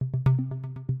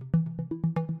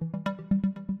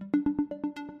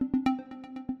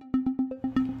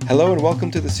Hello and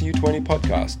welcome to the CU20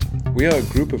 podcast. We are a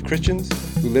group of Christians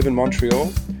who live in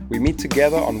Montreal. We meet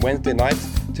together on Wednesday nights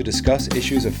to discuss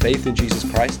issues of faith in Jesus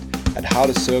Christ and how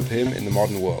to serve Him in the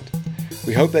modern world.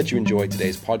 We hope that you enjoy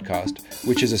today's podcast,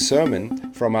 which is a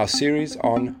sermon from our series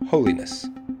on Holiness.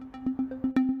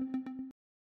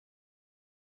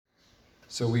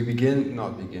 So we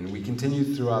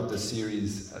continue throughout the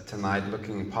series tonight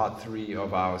looking at part 3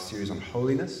 of our series on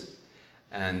holiness.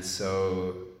 And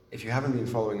so if you haven't been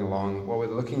following along, what we're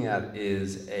looking at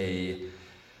is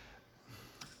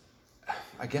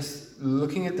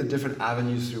looking at the different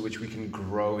avenues through which we can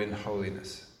grow in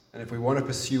holiness. And if we want to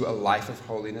pursue a life of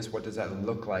holiness, what does that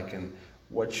look like? And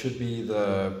what should be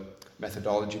the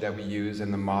methodology that we use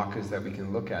and the markers that we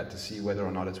can look at to see whether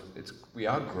or not we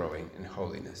are growing in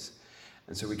holiness?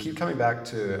 And so we keep coming back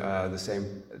to the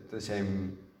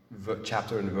same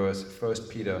chapter and verse, 1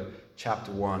 Peter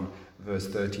chapter 1, verse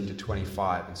 13 to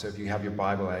 25. And so if you have your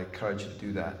Bible, I encourage you to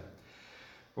do that.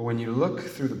 But when you look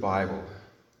through the Bible,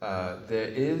 there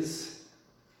is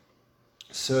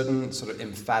certain sort of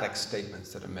emphatic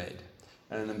statements that are made.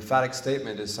 And an emphatic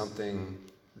statement is something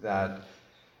that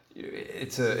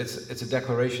it's a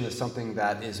declaration of something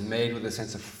that is made with a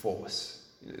sense of force.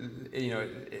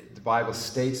 The Bible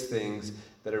states things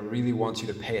that it really wants you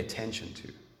to pay attention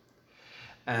to.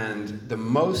 And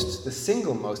the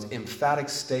single most emphatic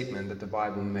statement that the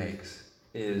Bible makes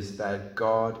is that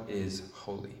God is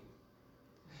holy.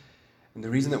 And the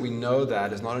reason that we know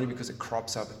that is not only because it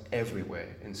crops up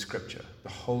everywhere in Scripture. The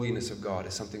holiness of God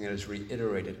is something that is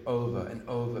reiterated over and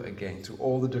over again through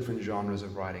all the different genres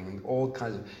of writing and all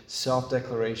kinds of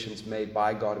self-declarations made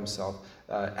by God Himself,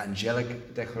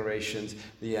 angelic declarations,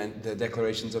 the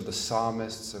declarations of the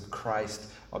psalmists, of Christ,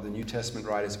 of the New Testament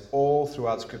writers. All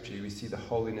throughout Scripture we see the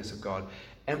holiness of God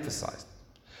emphasized.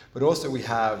 But also we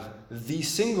have the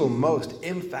single most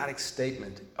emphatic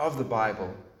statement of the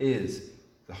Bible is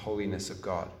the holiness of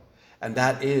God. And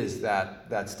that is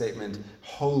that statement,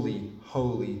 holy,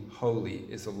 holy, holy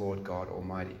is the Lord God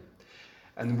Almighty.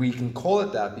 And we can call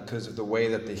it that because of the way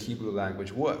that the Hebrew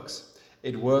language works.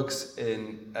 It works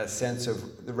in a sense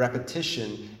of the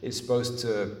repetition is supposed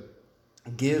to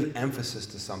give emphasis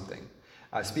to something.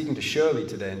 Speaking to Shirley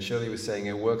today, and Shirley was saying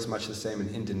it works much the same in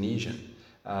Indonesian.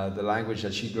 The language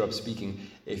that she grew up speaking,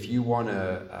 if you want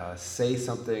to say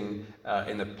something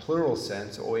in the plural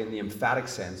sense or in the emphatic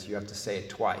sense, you have to say it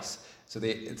twice. So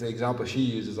the example she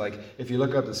uses, like if you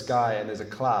look up the sky and there's a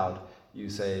cloud, you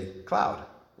say cloud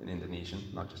in Indonesian,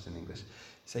 not just in English. You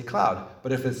say cloud.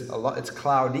 But if it's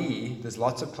cloudy, there's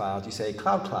lots of clouds, you say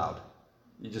cloud, cloud.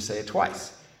 You just say it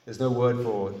twice. There's no word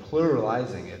for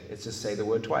pluralizing it. It's just say the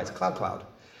word twice, cloud, cloud.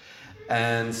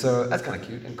 And so that's kind of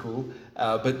cute and cool.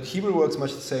 But Hebrew works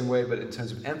much the same way, but in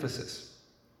terms of emphasis.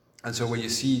 And so when you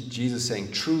see Jesus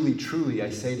saying, truly, truly,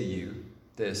 I say to you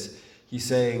this, he's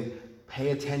saying, pay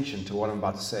attention to what I'm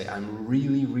about to say. I'm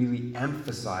really, really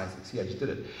emphasizing. See, I just did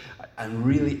it. I'm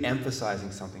really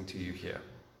emphasizing something to you here.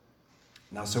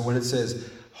 Now, so when it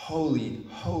says, holy,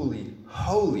 holy,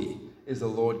 holy is the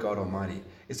Lord God Almighty,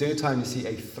 it's the only time you see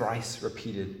a thrice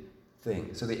repeated thing.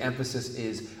 So the emphasis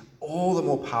is all the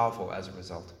more powerful as a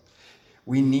result.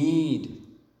 We need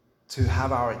to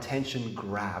have our attention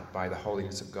grabbed by the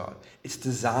holiness of God. It's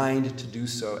designed to do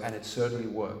so, and it certainly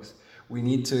works. We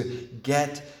need to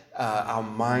get our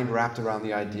mind wrapped around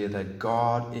the idea that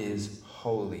God is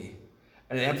holy.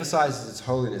 And it emphasizes its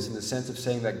holiness in the sense of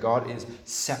saying that God is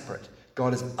separate.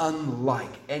 God is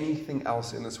unlike anything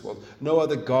else in this world. No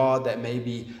other God that may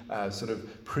be sort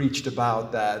of preached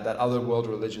about that other world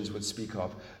religions would speak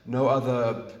of. No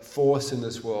other force in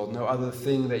this world, no other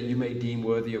thing that you may deem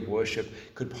worthy of worship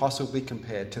could possibly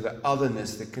compare to the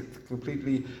otherness, the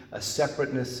completely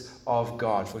separateness of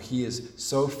God. For He is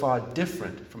so far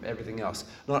different from everything else.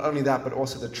 Not only that, but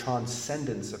also the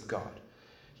transcendence of God.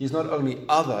 He is not only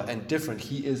other and different,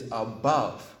 He is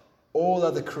above all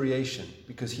other creation,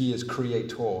 because He is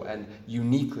creator and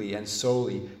uniquely and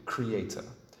solely creator.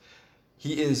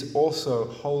 He is also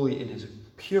holy in His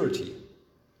purity.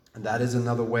 And that is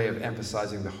another way of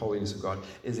emphasizing the holiness of God,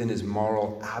 is in His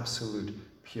moral absolute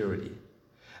purity.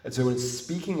 And so when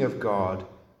speaking of God,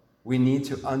 we need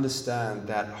to understand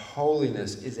that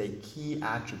holiness is a key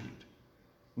attribute.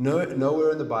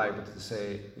 Nowhere in the Bible to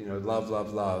say, love,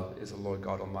 love, love is the Lord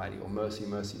God Almighty, or mercy,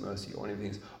 mercy, mercy, or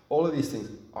anything. All of these things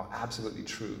are absolutely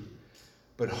true.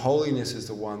 But holiness is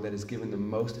the one that is given the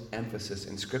most emphasis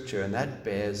in Scripture, and that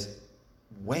bears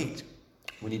weight.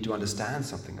 We need to understand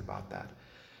something about that.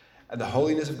 And the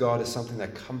holiness of God is something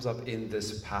that comes up in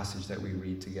this passage that we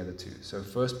read together too. So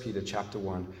 1 Peter chapter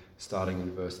 1, starting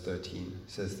in verse 13,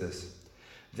 says this: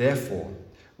 Therefore,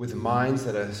 with minds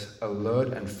that are alert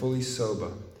and fully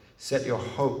sober. Set your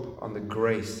hope on the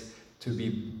grace to be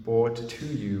brought to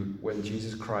you when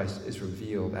Jesus Christ is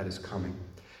revealed at his coming.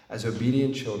 As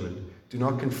obedient children, do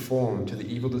not conform to the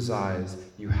evil desires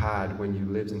you had when you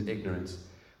lived in ignorance,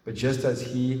 but just as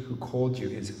he who called you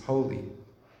is holy,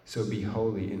 so be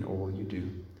holy in all you do.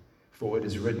 For it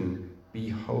is written, be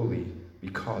holy,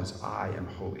 because I am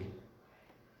holy.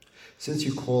 Since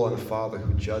you call on a Father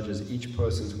who judges each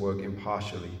person's work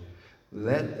impartially,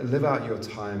 live out your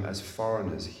time as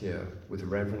foreigners here with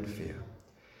reverent fear.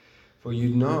 For you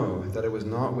know that it was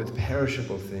not with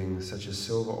perishable things such as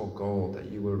silver or gold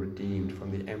that you were redeemed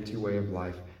from the empty way of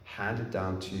life handed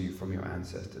down to you from your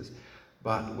ancestors,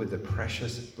 but with the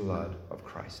precious blood of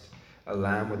Christ, a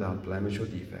lamb without blemish or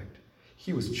defect.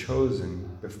 He was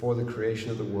chosen before the creation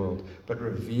of the world, but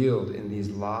revealed in these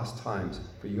last times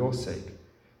for your sake.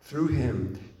 Through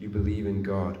him you believe in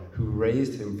God, who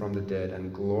raised him from the dead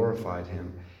and glorified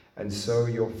him, and so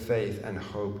your faith and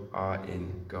hope are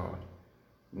in God.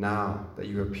 Now that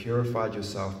you have purified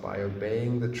yourself by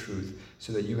obeying the truth,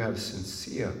 so that you have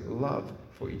sincere love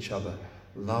for each other,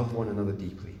 love one another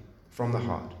deeply, from the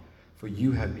heart. For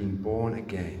you have been born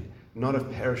again, not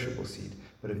of perishable seed,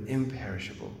 but of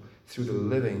imperishable, through the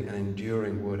living and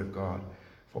enduring word of God.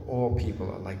 For all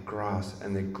people are like grass,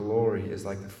 and their glory is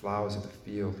like the flowers of the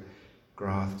field.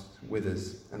 Grass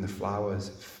withers, and the flowers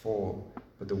fall,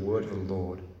 but the word of the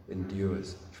Lord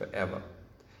endures forever.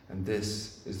 And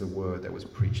this is the word that was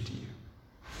preached to you.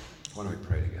 Why don't we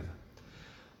pray together?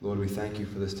 Lord, we thank you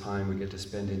for this time we get to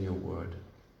spend in your word.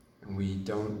 And we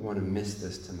don't want to miss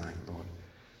this tonight, Lord.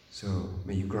 So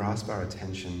may you grasp our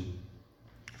attention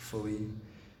fully.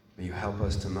 May you help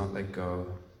us to not let go.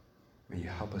 May you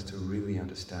help us to really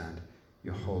understand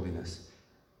your holiness.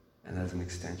 And as an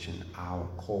extension, our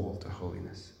call to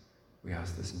holiness. We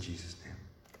ask this in Jesus'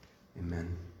 name.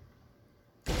 Amen.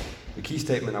 The key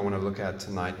statement I want to look at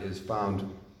tonight is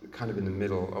found kind of in the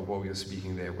middle of what we were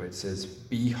speaking there, where it says,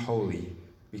 be holy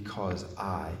because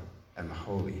I am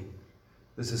holy.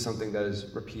 This is something that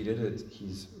is repeated.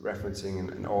 He's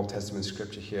referencing an Old Testament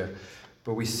scripture here.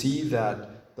 But we see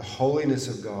that the holiness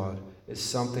of God is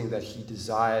something that he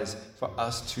desires for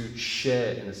us to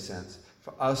share, in a sense,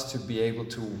 for us to be able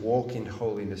to walk in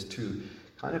holiness too,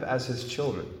 kind of as his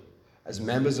children. As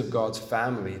members of God's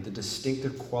family, the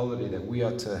distinctive quality that we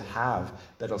are to have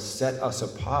that'll set us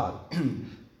apart,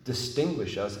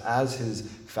 distinguish us as his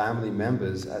family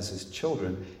members, as his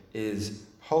children, is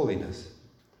holiness.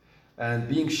 And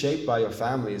being shaped by your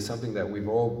family is something that we've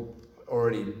all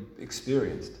already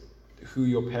experienced. Who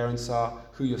your parents are,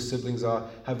 who your siblings are,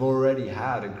 have already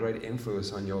had a great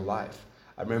influence on your life.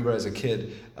 I remember as a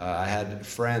kid, I had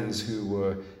friends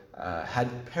who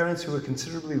had parents who were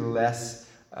considerably less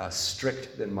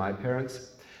strict than my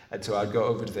parents. And so I'd go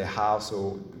over to their house,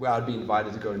 or I'd be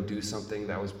invited to go and do something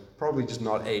that was probably just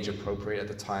not age appropriate at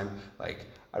the time. Like,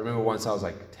 I remember once I was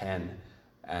like 10,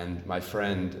 and my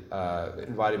friend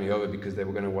invited me over because they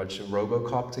were going to watch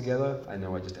RoboCop together. I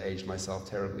know I just aged myself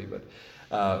terribly, but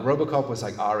RoboCop was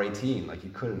like R18, like you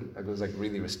couldn't, it was like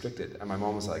really restricted. And my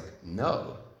mom was like,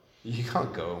 no, you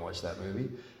can't go and watch that movie.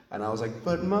 And I was like,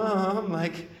 but Mom,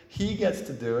 like, he gets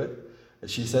to do it. And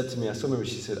she said to me, I still remember,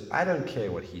 she said, I don't care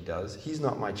what he does. He's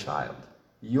not my child.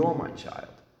 You're my child.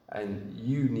 And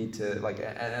you need to, like,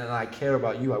 and I care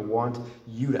about you. I want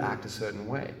you to act a certain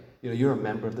way. You know, you're a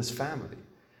member of this family.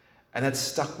 And that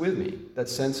stuck with me. That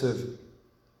sense of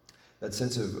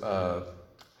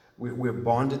we're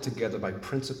bonded together by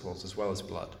principles as well as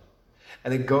blood.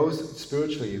 And it goes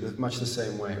spiritually much the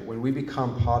same way. When we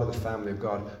become part of the family of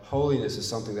God, holiness is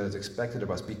something that is expected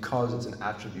of us because it's an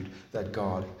attribute that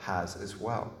God has as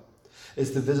well.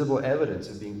 It's the visible evidence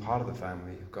of being part of the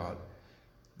family of God.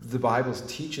 The Bible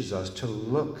teaches us to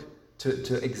look,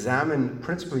 to examine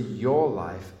principally your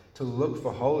life, to look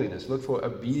for holiness, look for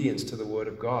obedience to the Word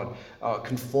of God,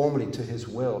 conformity to His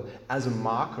will as a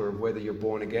marker of whether you're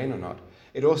born again or not.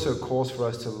 It also calls for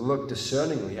us to look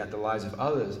discerningly at the lives of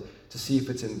others to see if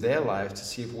it's in their lives, to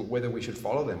see whether we should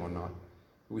follow them or not.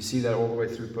 We see that all the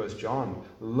way through 1 John.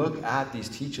 Look at these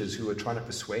teachers who are trying to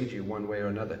persuade you one way or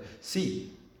another.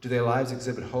 See, do their lives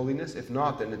exhibit holiness? If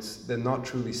not, then they're not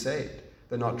truly saved.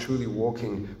 They're not truly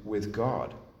walking with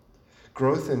God.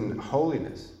 Growth in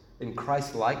holiness, in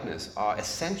Christ-likeness, are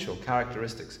essential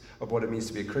characteristics of what it means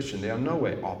to be a Christian. They are no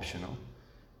way optional.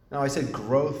 Now, I said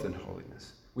growth in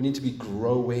holiness. We need to be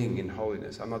growing in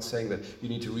holiness. I'm not saying that you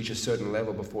need to reach a certain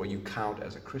level before you count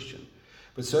as a Christian.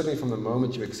 But certainly from the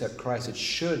moment you accept Christ, it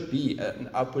should be an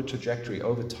upward trajectory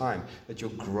over time that you're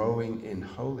growing in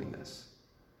holiness.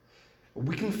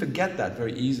 We can forget that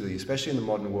very easily, especially in the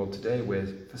modern world today, where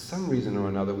for some reason or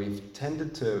another we've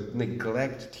tended to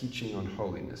neglect teaching on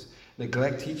holiness,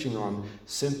 neglect teaching on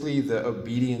simply the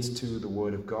obedience to the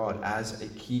Word of God as a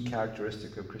key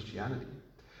characteristic of Christianity.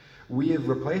 We have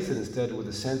replaced it instead with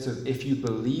a sense of if you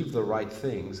believe the right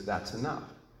things, that's enough,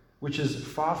 which is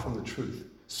far from the truth.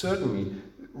 Certainly,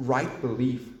 right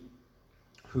belief,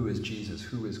 who is Jesus,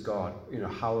 who is God,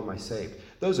 how am I saved?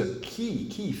 Those are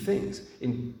key things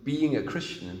in being a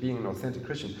Christian and being an authentic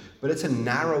Christian. But it's a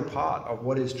narrow part of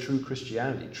what is true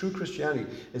Christianity. True Christianity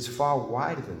is far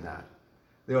wider than that.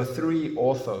 There are three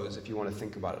orthos, if you want to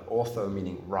think about it. Ortho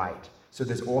meaning right. So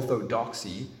there's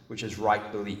orthodoxy, which is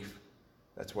right belief.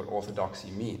 That's what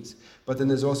orthodoxy means. But then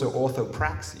there's also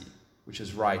orthopraxy, which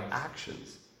is right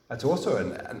actions. That's also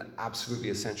an absolutely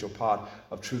essential part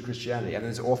of true Christianity. And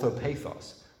there's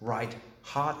orthopathos, right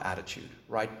heart attitude,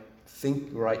 right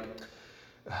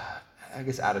I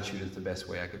guess attitude is the best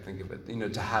way I could think of it.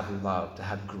 To have love, to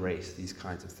have grace, these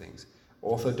kinds of things.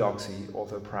 Orthodoxy,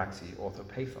 orthopraxy,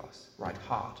 orthopathos, right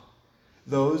heart.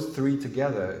 Those three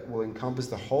together will encompass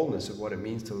the wholeness of what it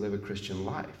means to live a Christian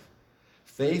life.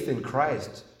 Faith in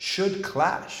Christ should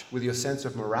clash with your sense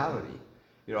of morality.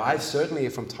 I've certainly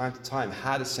from time to time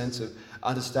had a sense of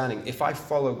understanding. If I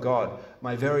follow God,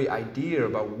 my very idea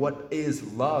about what is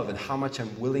love and how much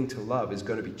I'm willing to love is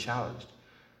going to be challenged.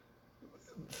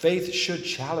 Faith should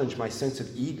challenge my sense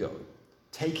of ego,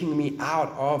 taking me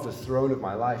out of the throne of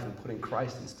my life and putting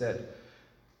Christ instead.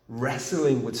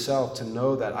 Wrestling with self to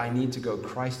know that I need to go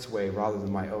Christ's way rather than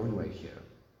my own way here.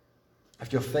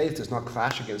 If your faith does not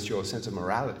clash against your sense of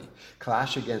morality,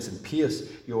 clash against and pierce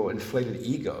your inflated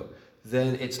ego,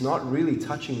 then it's not really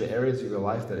touching the areas of your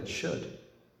life that it should.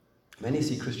 Many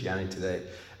see Christianity today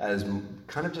as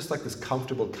kind of just like this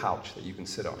comfortable couch that you can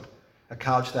sit on. A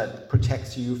couch that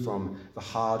protects you from the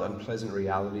hard, unpleasant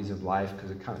realities of life because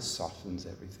it kind of softens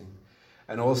everything.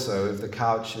 And also, if the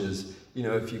couch is,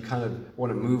 if you kind of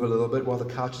want to move a little bit, well, the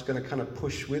couch is going to kind of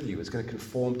push with you. It's going to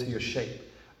conform to your shape.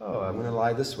 Oh, I'm going to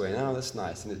lie this way. No, that's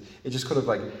nice. And it just kind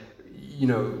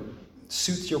of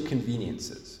suits your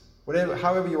conveniences.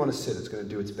 However you want to sit, it's going to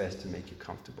do its best to make you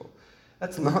comfortable.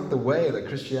 That's not the way that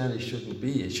Christianity shouldn't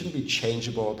be. It shouldn't be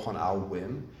changeable upon our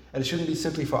whim. And it shouldn't be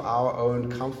simply for our own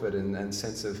comfort and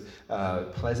sense of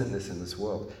pleasantness in this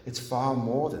world. It's far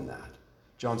more than that.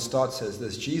 John Stott says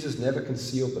this: Jesus never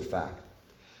concealed the fact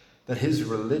that his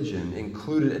religion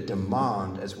included a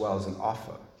demand as well as an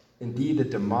offer. Indeed, the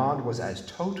demand was as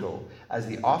total as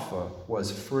the offer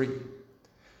was free.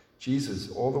 Jesus,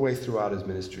 all the way throughout his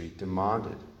ministry,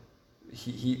 demanded.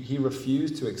 He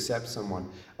refused to accept someone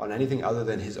on anything other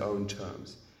than his own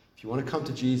terms. If you want to come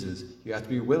to Jesus, you have to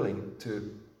be willing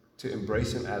to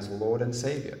embrace him as Lord and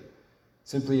Savior.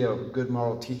 Simply a good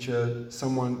moral teacher,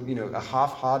 someone, a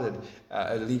half-hearted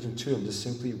allegiance to him just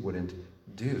simply wouldn't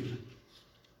do.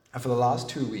 And for the last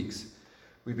 2 weeks,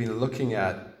 we've been looking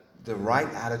at the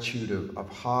right attitude of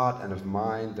heart and of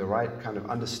mind, the right kind of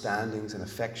understandings and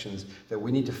affections that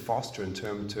we need to foster in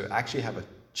terms to actually have a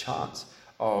chance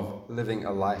of living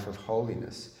a life of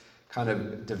holiness, kind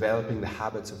of developing the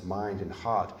habits of mind and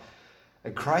heart.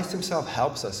 And Christ himself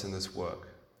helps us in this work.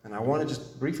 And I want to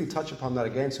just briefly touch upon that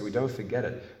again so we don't forget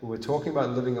it. We're talking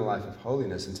about living a life of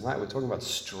holiness, and tonight we're talking about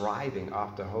striving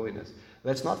after holiness.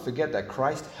 Let's not forget that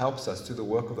Christ helps us through the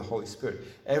work of the Holy Spirit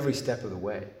every step of the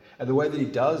way. And the way that he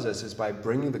does this is by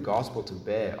bringing the gospel to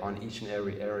bear on each and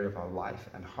every area of our life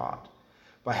and heart,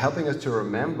 by helping us to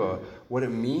remember what it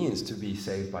means to be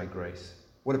saved by grace,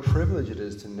 what a privilege it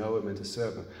is to know him and to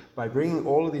serve him. By bringing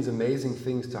all of these amazing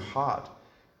things to heart,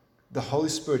 the Holy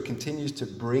Spirit continues to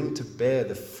bring to bear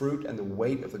the fruit and the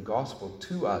weight of the gospel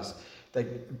to us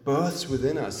that births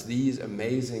within us these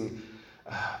amazing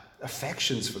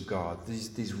affections for God,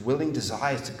 these willing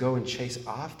desires to go and chase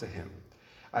after him.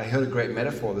 I heard a great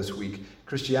metaphor this week.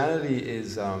 Christianity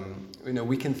is,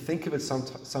 we can think of it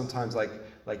sometimes like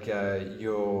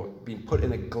you're being put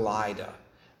in a glider.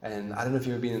 And I don't know if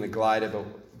you've ever been in a glider,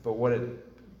 but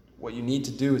what you need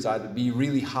to do is either be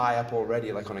really high up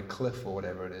already, like on a cliff or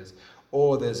whatever it is,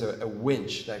 or there's a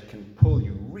winch that can pull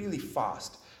you really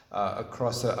fast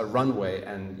across a runway,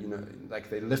 and like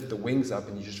they lift the wings up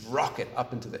and you just rocket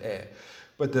up into the air.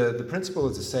 But the principle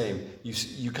is the same.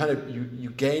 You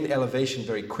gain elevation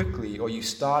very quickly, or you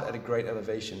start at a great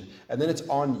elevation, and then it's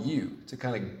on you to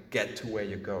kind of get to where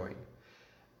you're going.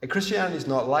 And Christianity is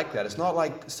not like that. It's not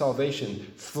like salvation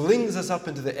flings us up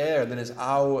into the air and then it's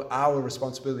our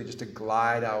responsibility just to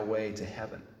glide our way to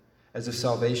heaven. As if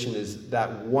salvation is that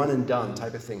one and done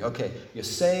type of thing. Okay, you're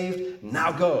saved,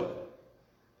 now go.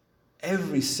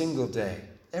 Every single day,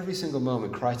 Every single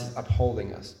moment, Christ is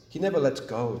upholding us. He never lets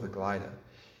go of the glider.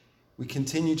 We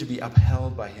continue to be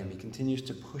upheld by him. He continues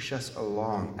to push us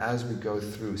along as we go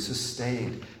through,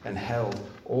 sustained and held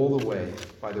all the way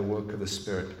by the work of the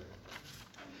Spirit.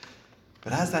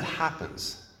 But as that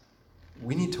happens,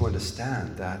 we need to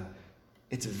understand that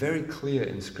it's very clear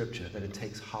in Scripture that it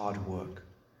takes hard work.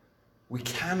 We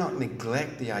cannot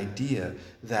neglect the idea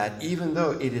that even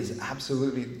though it is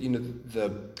absolutely,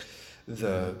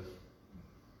 the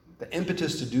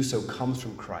impetus to do so comes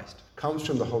from Christ, comes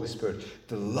from the Holy Spirit.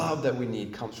 The love that we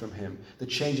need comes from him. The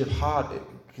change of heart, it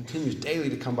continues daily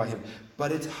to come by him.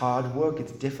 But it's hard work,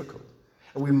 it's difficult.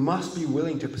 And we must be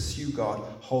willing to pursue God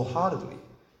wholeheartedly.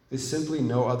 There's simply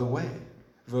no other way.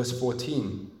 Verse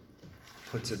 14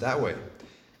 puts it that way.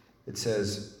 It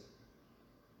says,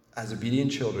 as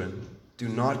obedient children, do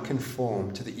not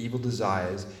conform to the evil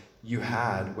desires you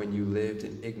had when you lived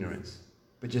in ignorance.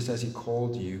 But just as he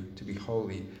called you to be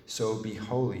holy, so be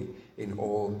holy in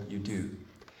all you do.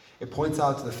 It points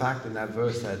out to the fact in that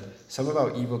verse that some of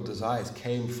our evil desires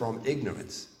came from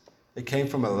ignorance. It came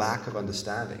from a lack of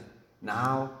understanding.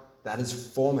 Now, that is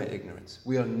former ignorance.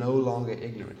 We are no longer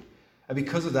ignorant. And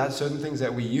because of that, certain things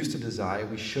that we used to desire,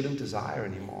 we shouldn't desire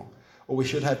anymore. Or we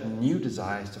should have new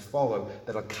desires to follow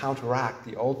that will counteract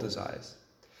the old desires.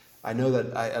 I know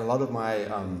that a lot of my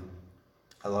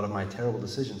terrible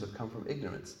decisions have come from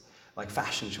ignorance, like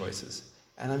fashion choices.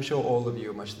 And I'm sure all of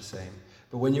you are much the same.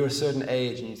 But when you're a certain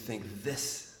age and you think,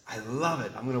 this, I love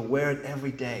it, I'm going to wear it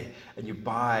every day. And you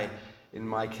buy, in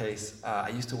my case, I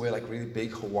used to wear like really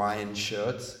big Hawaiian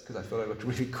shirts because I thought I looked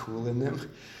really cool in them.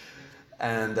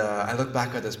 And I look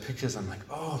back at those pictures, I'm like,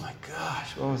 oh my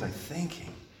gosh, what was I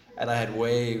thinking? And I had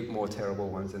way more terrible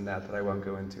ones than that I won't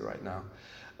go into right now.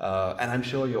 And I'm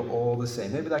sure you're all the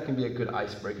same. Maybe that can be a good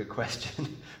icebreaker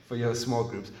question for your small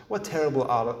groups. What terrible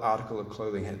article of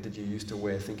clothing did you used to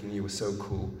wear thinking you were so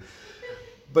cool?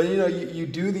 But you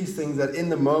do these things that in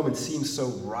the moment seem so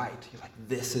right. You're like,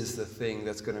 this is the thing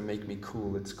that's going to make me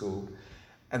cool at school.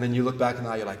 And then you look back and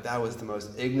now you're like, that was the most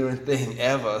ignorant thing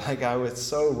ever. Like, I was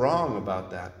so wrong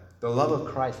about that. The love of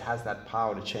Christ has that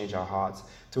power to change our hearts,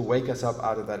 to wake us up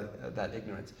out of that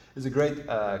ignorance. There's a great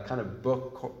kind of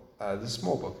book, it's a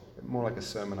small book, more like a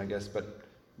sermon, I guess, but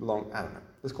long, I don't know.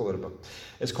 Let's call it a book.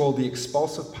 It's called The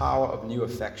Expulsive Power of New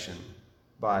Affection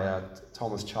by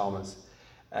Thomas Chalmers.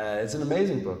 It's an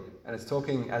amazing book, and it's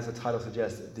talking, as the title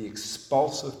suggests, the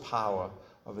expulsive power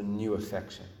of a new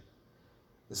affection.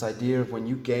 This idea of when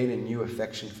you gain a new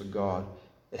affection for God,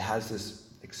 it has this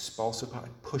expulsive power.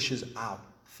 It pushes out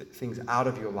things out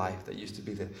of your life that used to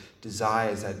be the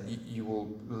desires that you will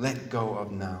let go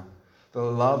of now. The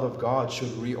love of God should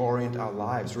reorient our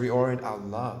lives, reorient our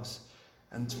loves.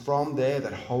 And from there,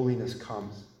 that holiness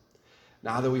comes.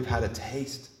 Now that we've had a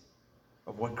taste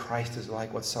of what Christ is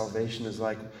like, what salvation is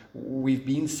like, we've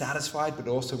been satisfied, but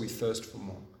also we thirst for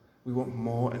more. We want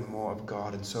more and more of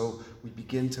God. And so we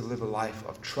begin to live a life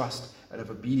of trust and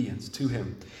of obedience to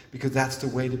him. Because that's the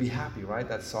way to be happy, right?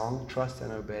 That song, trust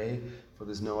and obey, for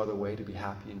there's no other way to be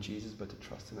happy in Jesus but to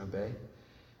trust and obey.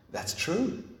 That's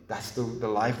true. That's the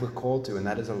life we're called to, and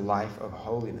that is a life of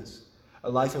holiness. A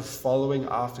life of following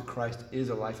after Christ is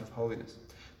a life of holiness.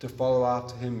 To follow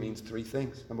after him means three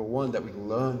things. Number one, that we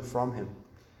learn from him.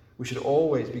 We should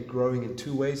always be growing in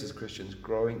two ways as Christians,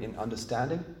 growing in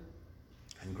understanding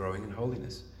and growing in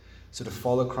holiness. So to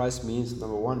follow Christ means,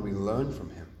 number one, we learn from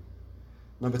him.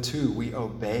 Number two, we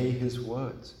obey his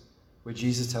words. Where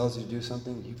Jesus tells you to do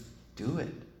something, you do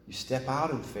it. You step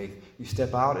out in faith. You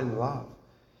step out in love.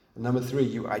 And number three,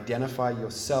 you identify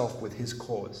yourself with his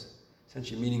cause.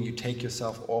 Essentially meaning you take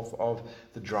yourself off of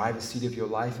the driver's seat of your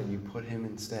life and you put him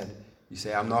instead. You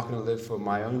say, I'm not going to live for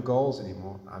my own goals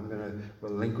anymore. I'm going to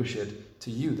relinquish it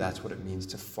to you. That's what it means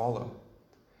to follow.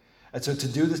 And so to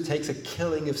do this takes a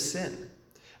killing of sin.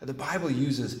 And the Bible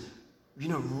uses,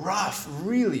 rough,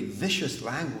 really vicious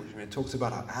language. I mean, it talks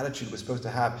about our attitude we're supposed to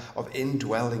have of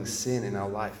indwelling sin in our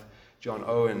life. John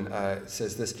Owen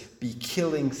says this, be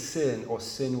killing sin or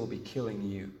sin will be killing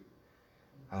you.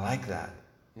 I like that.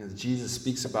 Jesus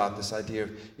speaks about this idea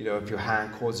of, if your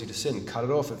hand causes you to sin, cut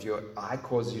it off. If your eye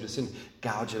causes you to sin,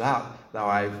 gouge it out. Now,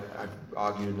 I've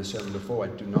argued in a sermon before, I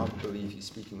do not believe he's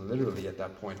speaking literally at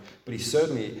that point, but he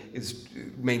certainly is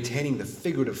maintaining the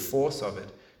figurative force of it.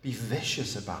 Be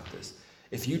vicious about this.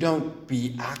 If you don't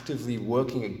be actively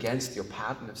working against your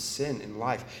pattern of sin in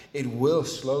life, it will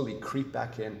slowly creep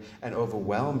back in and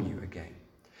overwhelm you again.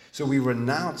 So we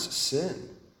renounce sin.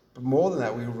 But more than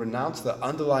that, we renounce the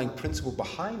underlying principle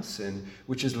behind sin,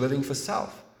 which is living for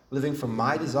self, living for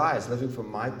my desires, living for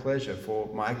my pleasure,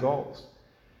 for my goals.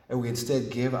 And we instead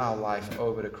give our life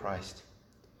over to Christ.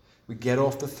 We get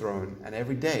off the throne, and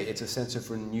every day it's a sense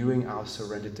of renewing our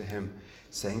surrender to him,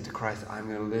 saying to Christ, I'm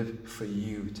going to live for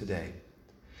you today.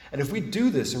 And if we do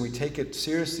this and we take it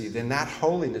seriously, then that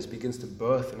holiness begins to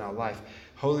birth in our life.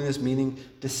 Holiness meaning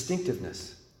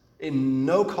distinctiveness. In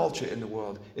no culture in the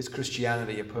world is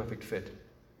Christianity a perfect fit.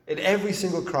 In every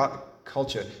single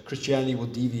culture, Christianity will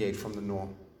deviate from the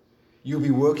norm. You'll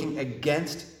be working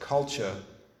against culture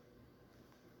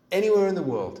anywhere in the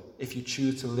world if you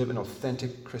choose to live an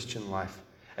authentic Christian life.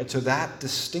 And so that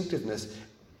distinctiveness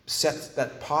sets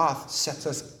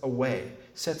us away,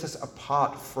 sets us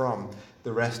apart from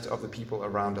the rest of the people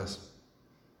around us.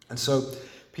 And so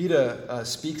Peter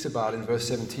speaks about in verse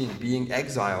 17 being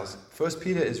exiles. First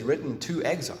Peter is written to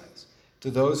exiles,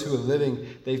 to those who are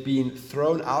living. They've been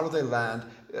thrown out of their land.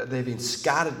 They've been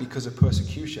scattered because of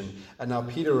persecution. And now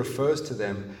Peter refers to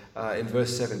them in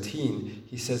verse 17.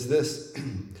 He says this,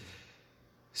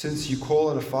 since you call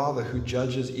on a Father who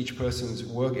judges each person's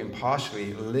work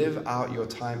impartially, live out your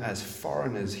time as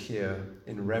foreigners here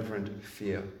in reverent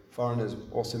fear. Foreigners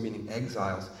also meaning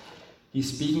exiles.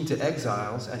 He's speaking to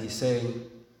exiles and he's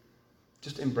saying,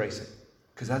 just embrace it,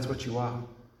 because that's what you are.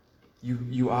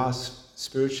 You are,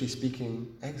 spiritually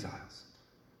speaking, exiles.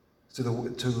 So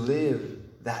to live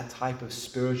that type of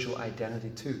spiritual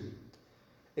identity too.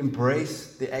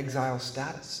 Embrace the exile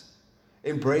status.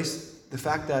 Embrace the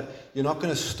fact that you're not going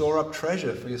to store up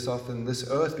treasure for yourself in this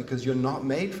earth because you're not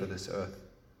made for this earth.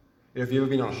 Have you ever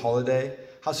been on holiday?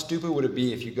 How stupid would it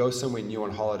be if you go somewhere new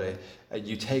on holiday and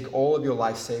you take all of your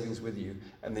life savings with you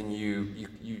and then you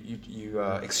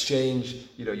exchange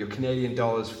your Canadian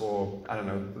dollars for,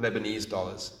 Lebanese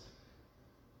dollars?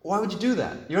 Why would you do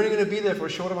that? You're only going to be there for a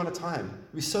short amount of time.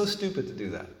 It'd be so stupid to do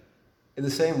that. In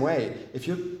the same way, if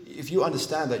you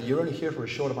understand that you're only here for a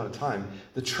short amount of time,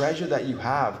 the treasure that you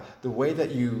have, the way that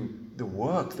the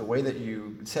way that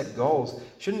you set goals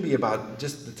shouldn't be about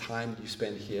just the time you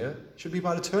spend here. It should be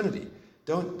about eternity.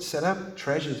 Don't set up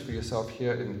treasures for yourself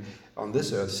here on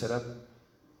this earth. Set up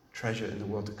treasure in the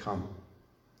world to come.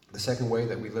 The second way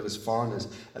that we live as foreigners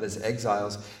and as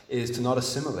exiles is to not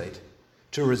assimilate,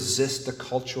 to resist the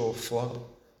cultural flow,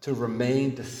 to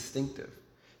remain distinctive,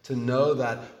 to know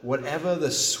that whatever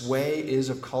the sway is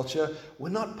of culture, we're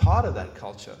not part of that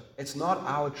culture. It's not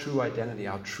our true identity.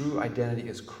 Our true identity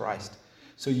is Christ.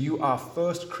 So you are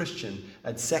first Christian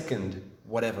and second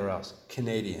whatever else,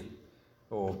 Canadian.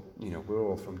 Or, we're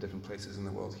all from different places in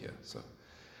the world here.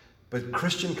 But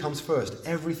Christian comes first.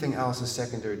 Everything else is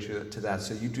secondary to that.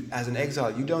 So as an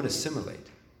exile, you don't assimilate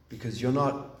because you're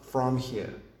not from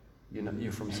here.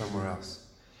 You're from somewhere else.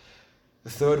 The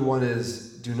third one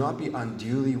is, do not be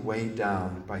unduly weighed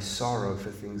down by sorrow for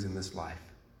things in this life.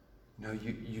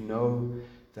 You know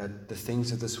that the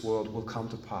things of this world will come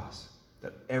to pass,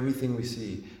 that everything we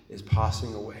see is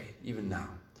passing away, even now.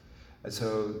 And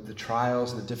so the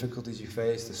trials and the difficulties you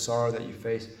face, the sorrow that you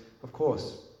face, of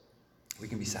course, we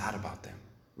can be sad about them.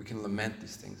 We can lament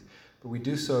these things. But we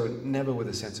do so never with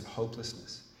a sense of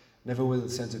hopelessness, never with a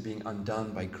sense of being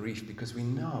undone by grief, because we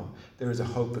know there is a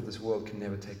hope that this world can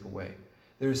never take away.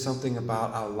 There is something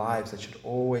about our lives that should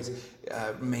always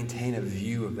maintain a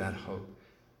view of that hope.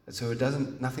 And so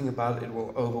nothing about it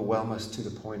will overwhelm us to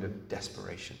the point of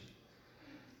desperation.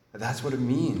 And that's what it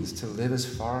means to live as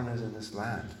foreigners in this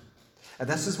land. And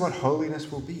this is what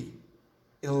holiness will be.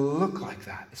 It'll look like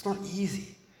that. It's not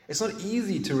easy. It's not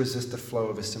easy to resist the flow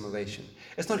of assimilation.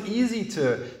 It's not easy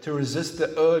to resist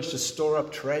the urge to store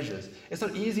up treasures. It's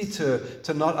not easy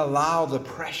to not allow the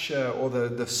pressure or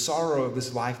the sorrow of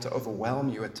this life to overwhelm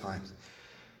you at times.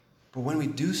 But when we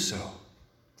do so,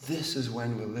 this is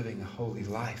when we're living a holy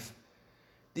life.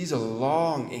 These are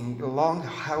long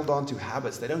held on to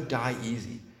habits. They don't die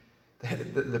easy.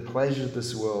 The pleasure of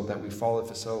this world that we followed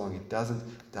for so long, it doesn't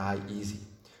die easy.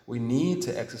 We need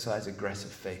to exercise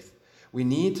aggressive faith. We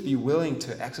need to be willing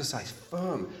to exercise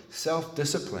firm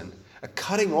self-discipline, a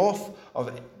cutting off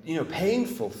of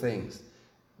painful things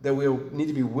that we need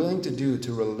to be willing to do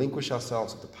to relinquish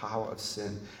ourselves of the power of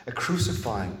sin, a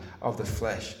crucifying of the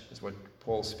flesh is what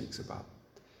Paul speaks about.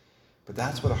 But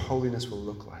that's what a holiness will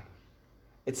look like.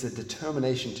 It's a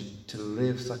determination to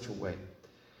live such a way.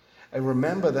 And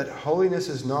remember that holiness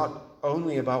is not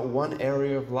only about one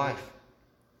area of life.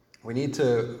 We need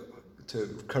to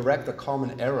correct the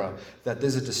common error that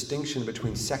there's a distinction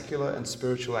between secular and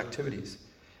spiritual activities.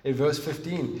 In verse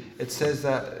 15, it says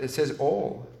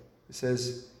all. It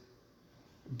says,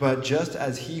 but just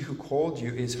as he who called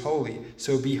you is holy,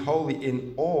 so be holy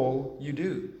in all you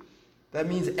do. That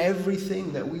means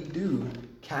everything that we do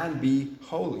can be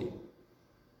holy.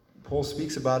 Paul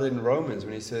speaks about it in Romans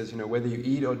when he says, whether you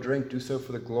eat or drink, do so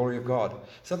for the glory of God.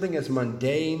 Something as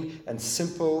mundane and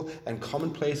simple and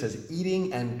commonplace as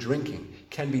eating and drinking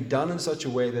can be done in such a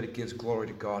way that it gives glory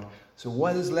to God. So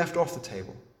what is left off the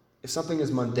table? If something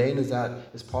as mundane as that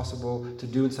is possible to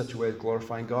do in such a way as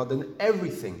glorifying God, then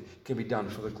everything can be done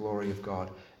for the glory of God.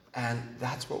 And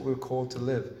that's what we're called to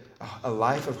live. A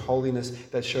life of holiness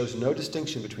that shows no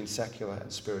distinction between secular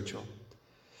and spiritual.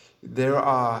 There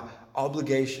are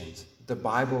obligations, the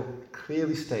Bible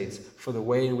clearly states, for the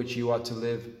way in which you are to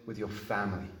live with your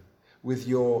family, with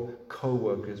your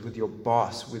co-workers, with your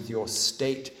boss, with your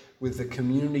state, with the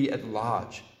community at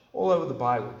large. All over the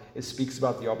Bible, it speaks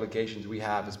about the obligations we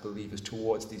have as believers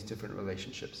towards these different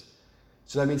relationships.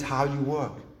 So that means how you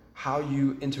work, how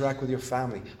you interact with your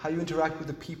family, how you interact with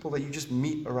the people that you just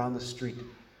meet around the street.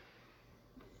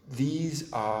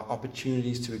 These are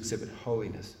opportunities to exhibit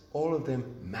holiness. All of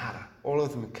them matter. All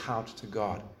of them count to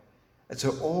God. And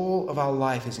so all of our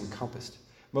life is encompassed.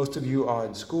 Most of you are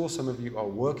in school. Some of you are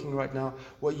working right now.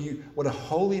 What a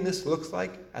holiness looks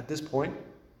like at this point,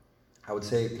 I would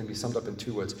say it can be summed up in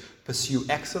 2 words. Pursue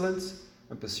excellence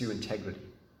and pursue integrity.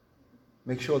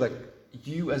 Make sure that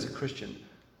you as a Christian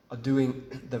are doing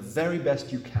the very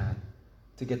best you can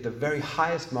to get the very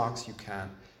highest marks you can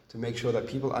to make sure that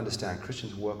people understand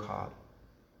Christians work hard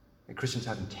and Christians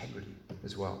have integrity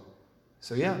as well.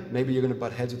 So yeah, maybe you're going to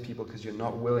butt heads with people because you're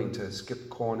not willing to skip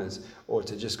corners or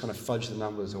to just kind of fudge the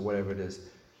numbers or whatever it is.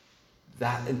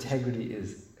 That integrity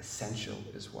is essential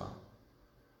as well.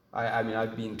 I mean,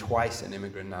 I've been twice an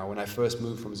immigrant now. When I first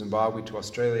moved from Zimbabwe to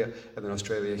Australia, and then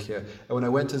Australia here. And when I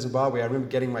went to Zimbabwe, I remember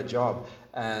getting my job,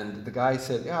 and the guy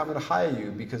said, "Yeah, I'm going to hire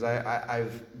you because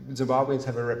Zimbabweans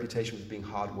have a reputation for being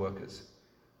hard workers."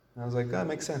 And I was like, "That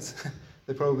makes sense."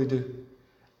 They probably do.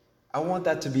 I want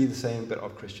that to be the same, but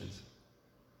of Christians.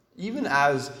 Even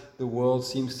as the world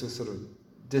seems to sort of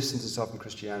distance itself from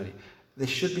Christianity, there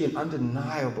should be an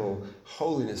undeniable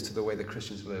holiness to the way that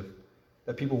Christians live.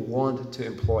 That people want to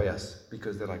employ us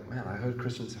because they're like, "Man, I heard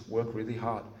Christians work really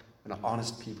hard and are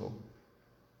honest people."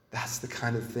 That's the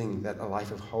kind of thing that a life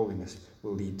of holiness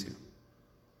will lead to.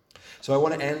 So I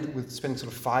want to end with spending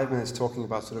sort of 5 minutes talking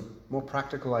about sort of more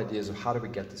practical ideas of how do we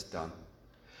get this done.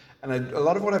 And a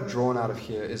lot of what I've drawn out of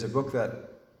here is a book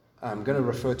that I'm going to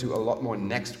refer to a lot more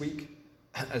next week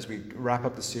as we wrap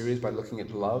up the series by looking at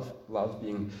love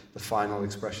being the final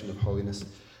expression of holiness.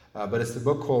 But it's the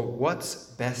book called What's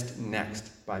Best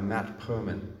Next by Matt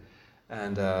Perman.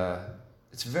 And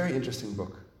it's a very interesting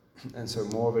book. And so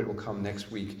more of it will come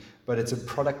next week. But it's a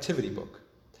productivity book.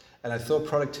 And I thought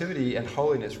productivity and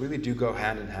holiness really do go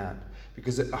hand in hand.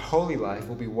 Because a holy life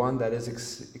will be one that is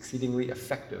exceedingly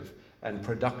effective and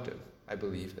productive, I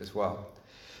believe, as well.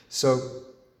 So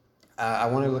I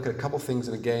want to look at a couple things.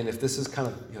 And again, if this is kind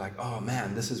of, you're like, "Oh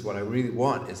man, this is what I really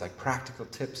want," is like practical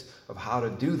tips of how to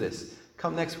do this.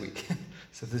 Come next week.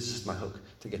 So this is just my hook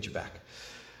to get you back.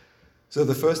 So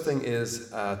the first thing is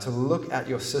to look at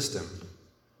your system.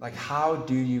 Like, how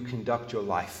do you conduct your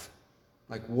life?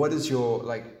 Like, what is your,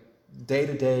 day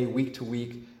to day, week to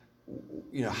week,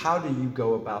 how do you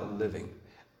go about living?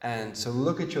 And so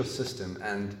look at your system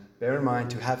and bear in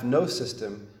mind to have no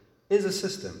system is a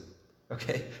system.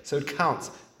 Okay? So it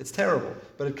counts. It's terrible,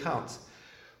 but it counts.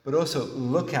 But also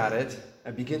look at it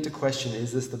and begin to question,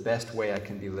 is this the best way I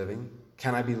can be living?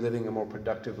 Can I be living a more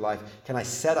productive life? Can I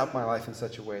set up my life in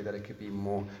such a way that it could be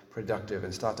more productive,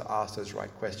 and start to ask those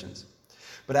right questions?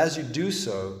 But as you do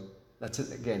so, that's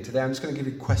it again. Today I'm just going to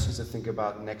give you questions to think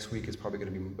about. Next week is probably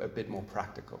going to be a bit more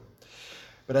practical.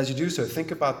 But as you do so,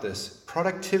 think about this.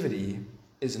 Productivity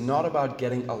is not about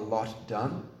getting a lot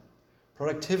done.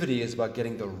 Productivity is about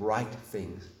getting the right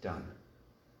things done.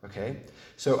 Okay?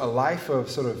 So a life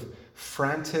of sort of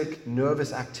frantic,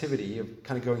 nervous activity, of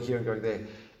kind of going here and going there,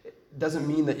 doesn't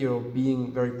mean that you're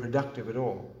being very productive at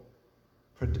all.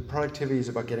 Productivity is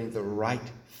about getting the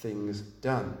right things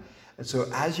done. And so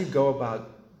as you go about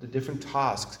the different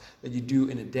tasks that you do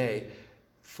in a day,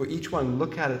 for each one,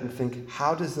 look at it and think,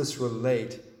 how does this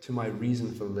relate to my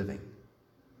reason for living?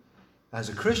 As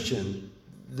a Christian,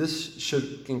 this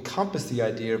should encompass the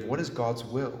idea of what is God's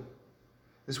will.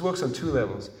 This works on 2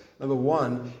 levels. Number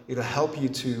 1, it'll help you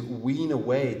to wean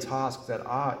away tasks that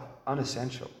are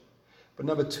unessential. But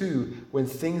number 2, when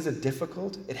things are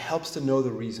difficult, it helps to know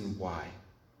the reason why.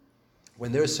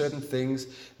 When there are certain things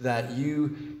that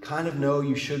you kind of know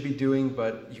you should be doing,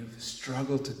 but you've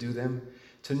struggled to do them,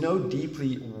 to know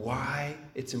deeply why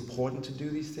it's important to do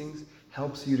these things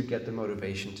helps you to get the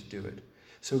motivation to do it.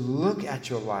 So look at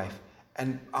your life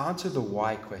and answer the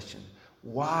why question.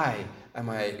 Why am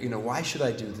I, why should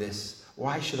I do this?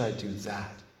 Why should I do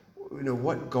that?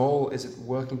 What goal is it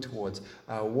working towards?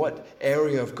 What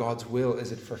area of God's will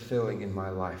is it fulfilling in my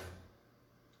life?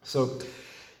 So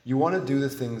you want to do the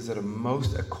things that are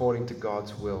most according to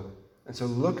God's will. And so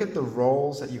look at the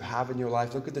roles that you have in your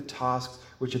life. Look at the tasks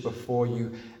which are before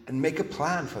you and make a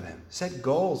plan for them. Set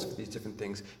goals for these different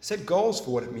things. Set goals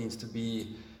for what it means to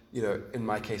be, in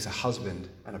my case, a husband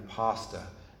and a pastor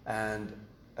and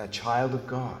a child of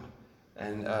God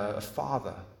and a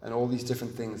father and all these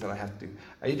different things that I have to do.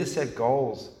 I need to set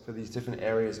goals for these different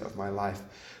areas of my life.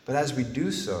 But as we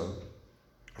do so,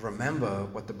 remember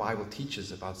what the Bible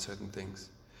teaches about certain things.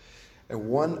 And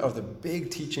one of the big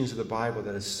teachings of the Bible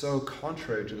that is so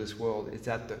contrary to this world is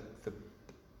that the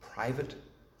private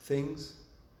things,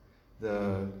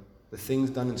 the things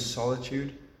done in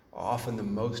solitude, are often the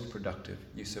most productive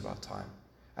use of our time.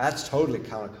 That's totally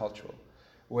countercultural.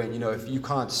 When, if you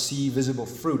can't see visible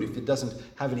fruit, if it doesn't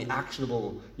have any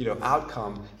actionable,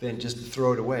 outcome, then just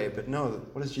throw it away. But no,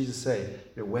 what does Jesus say?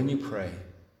 When you pray,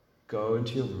 go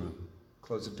into your room,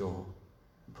 close the door,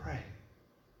 and pray.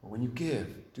 Or when you give,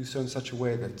 do so in such a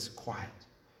way that it's quiet.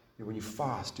 When you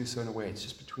fast, do so in a way it's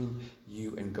just between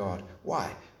you and God.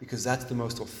 Why? Because that's the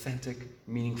most authentic,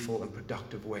 meaningful, and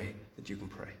productive way that you can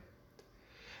pray.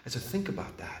 And so think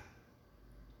about that.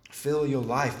 Fill your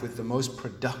life with the most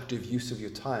productive use of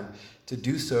your time. To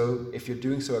do so, if you're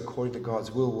doing so according to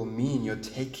God's will mean you're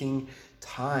taking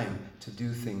time to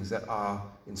do things that are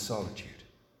in solitude.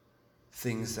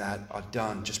 Things that are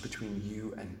done just between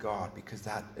you and God, because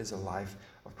that is a life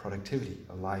of productivity,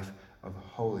 a life of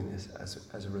holiness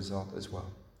as a result as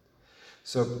well.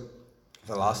 So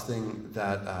the last thing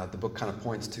that the book kind of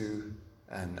points to,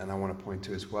 and I want to point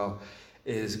to as well,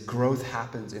 is growth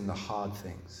happens in the hard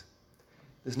things.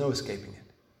 There's no escaping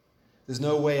it. There's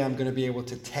no way I'm going to be able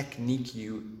to technique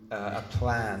you a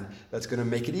plan that's going to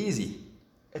make it easy.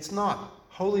 It's not.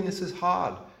 Holiness is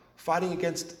hard. Fighting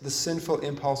against the sinful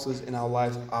impulses in our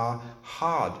lives are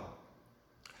hard.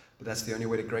 But that's the only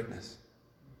way to greatness.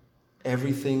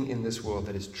 Everything in this world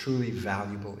that is truly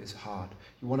valuable is hard.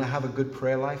 You want to have a good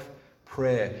prayer life?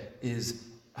 Prayer is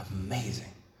amazing.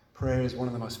 Prayer is one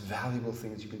of the most valuable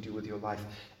things you can do with your life.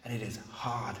 And it is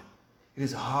hard. It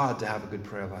is hard to have a good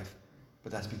prayer life.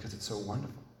 But that's because it's so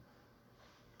wonderful.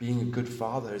 Being a good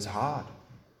father is hard.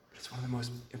 But it's one of the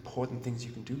most important things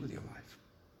you can do with your life.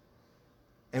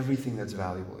 Everything that's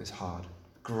valuable is hard.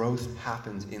 Growth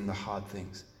happens in the hard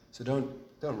things. So don't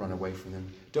run away from them.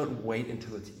 Don't wait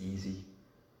until it's easy.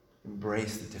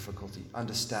 Embrace the difficulty.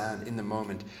 Understand in the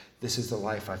moment, this is the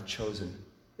life I've chosen.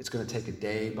 It's going to take a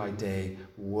day by day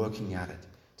working at it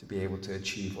to be able to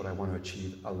achieve what I want to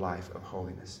achieve, a life of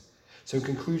holiness. So in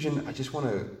conclusion, I just want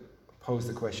to pose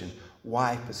the question,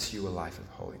 why pursue a life of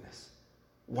holiness?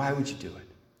 Why would you do it?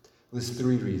 There's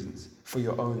 3 reasons. For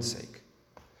your own sake.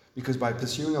 Because by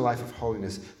pursuing a life of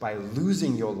holiness, by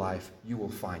losing your life, you will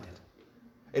find it.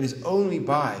 It is only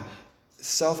by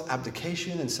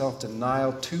self-abdication and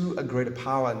self-denial to a greater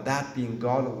power, and that being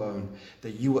God alone,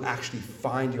 that you will actually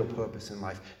find your purpose in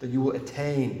life, that you will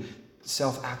attain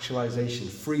self-actualization,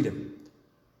 freedom.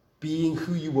 Being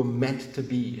who you were meant to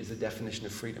be is the definition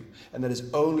of freedom, and that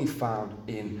is only found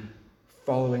in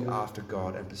following after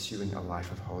God and pursuing a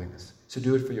life of holiness. So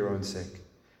do it for your own sake.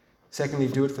 Secondly,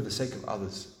 do it for the sake of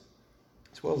others.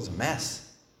 This world is a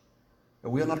mess.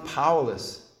 And we are not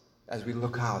powerless as we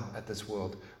look out at this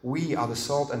world. We are the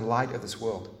salt and light of this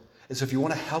world. And so if you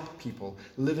want to help people,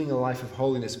 living a life of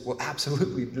holiness will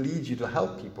absolutely lead you to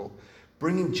help people.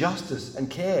 Bringing justice and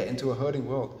care into a hurting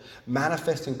world.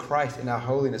 Manifesting Christ in our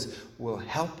holiness will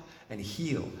help and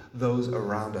heal those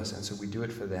around us. And so we do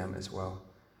it for them as well.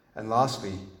 And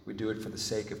lastly, we do it for the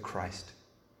sake of Christ.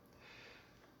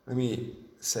 Let me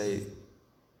say,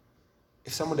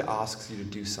 if somebody asks you to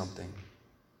do something,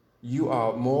 you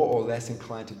are more or less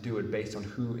inclined to do it based on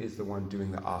who is the one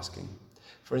doing the asking.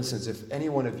 For instance, if any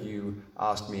one of you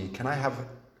asked me, can I have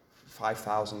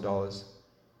 $5,000?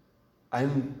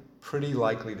 I'm pretty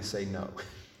likely to say no.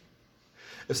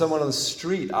 If someone on the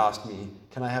street asked me,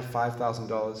 can I have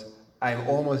 $5,000? I'm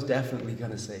almost definitely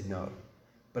going to say no.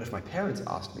 But if my parents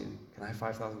asked me, can I have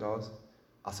 $5,000?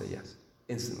 I'll say yes,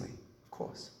 instantly, of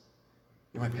course.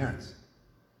 You're my parents.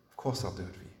 Of course I'll do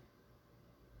it for you.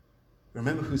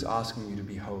 Remember who's asking you to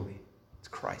be holy. It's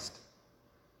Christ.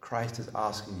 Christ is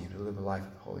asking you to live a life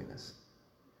of holiness.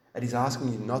 And he's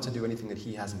asking you not to do anything that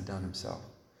he hasn't done himself.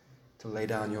 To lay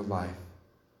down your life.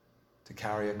 To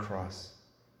carry a cross.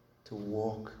 To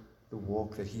walk the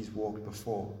walk that he's walked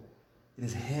before. It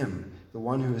is him, the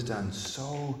one who has done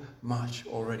so much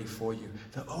already for you.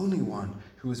 The only one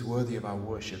who is worthy of our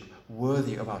worship.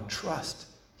 Worthy of our trust.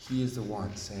 He is the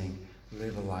one saying,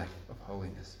 live a life of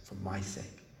holiness for my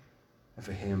sake. and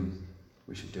for him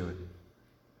we should do it.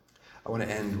 I want to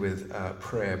end with a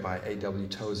prayer by A.W.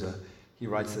 Tozer. He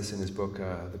writes this in his book,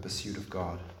 The Pursuit of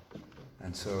God.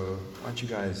 And so why don't you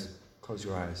guys close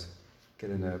your eyes, get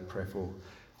in a prayerful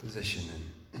position,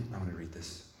 and I want to read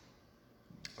this.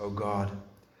 O God,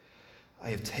 I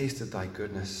have tasted thy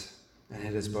goodness, and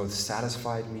it has both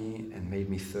satisfied me and made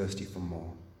me thirsty for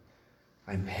more.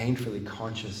 I am painfully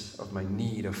conscious of my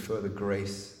need of further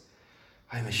grace.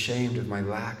 I am ashamed of my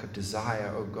lack of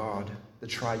desire, O God, the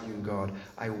triune God.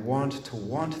 I want to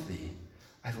want thee.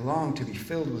 I long to be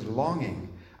filled with longing.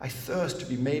 I thirst to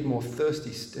be made more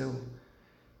thirsty still.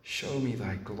 Show me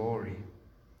thy glory.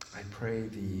 I pray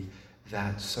thee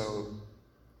that so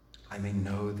I may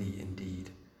know thee indeed.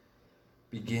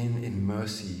 Begin in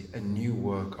mercy a new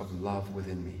work of love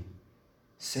within me.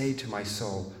 Say to my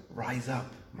soul, rise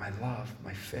up, my love,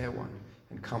 my fair one,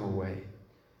 and come away.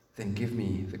 Then give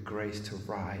me the grace to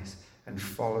rise and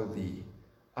follow thee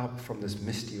up from this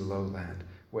misty lowland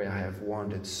where I have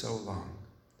wandered so long.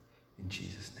 In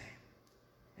Jesus'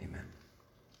 name, amen.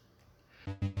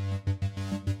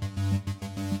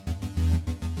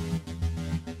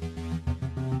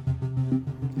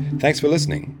 Thanks for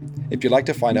listening. If you'd like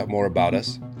to find out more about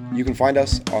us, you can find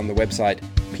us on the website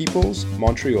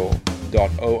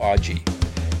peoplesmontreal.org.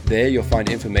 There you'll find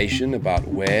information about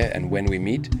where and when we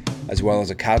meet, as well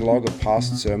as a catalog of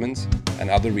past sermons and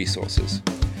other resources.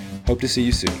 Hope to see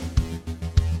you soon.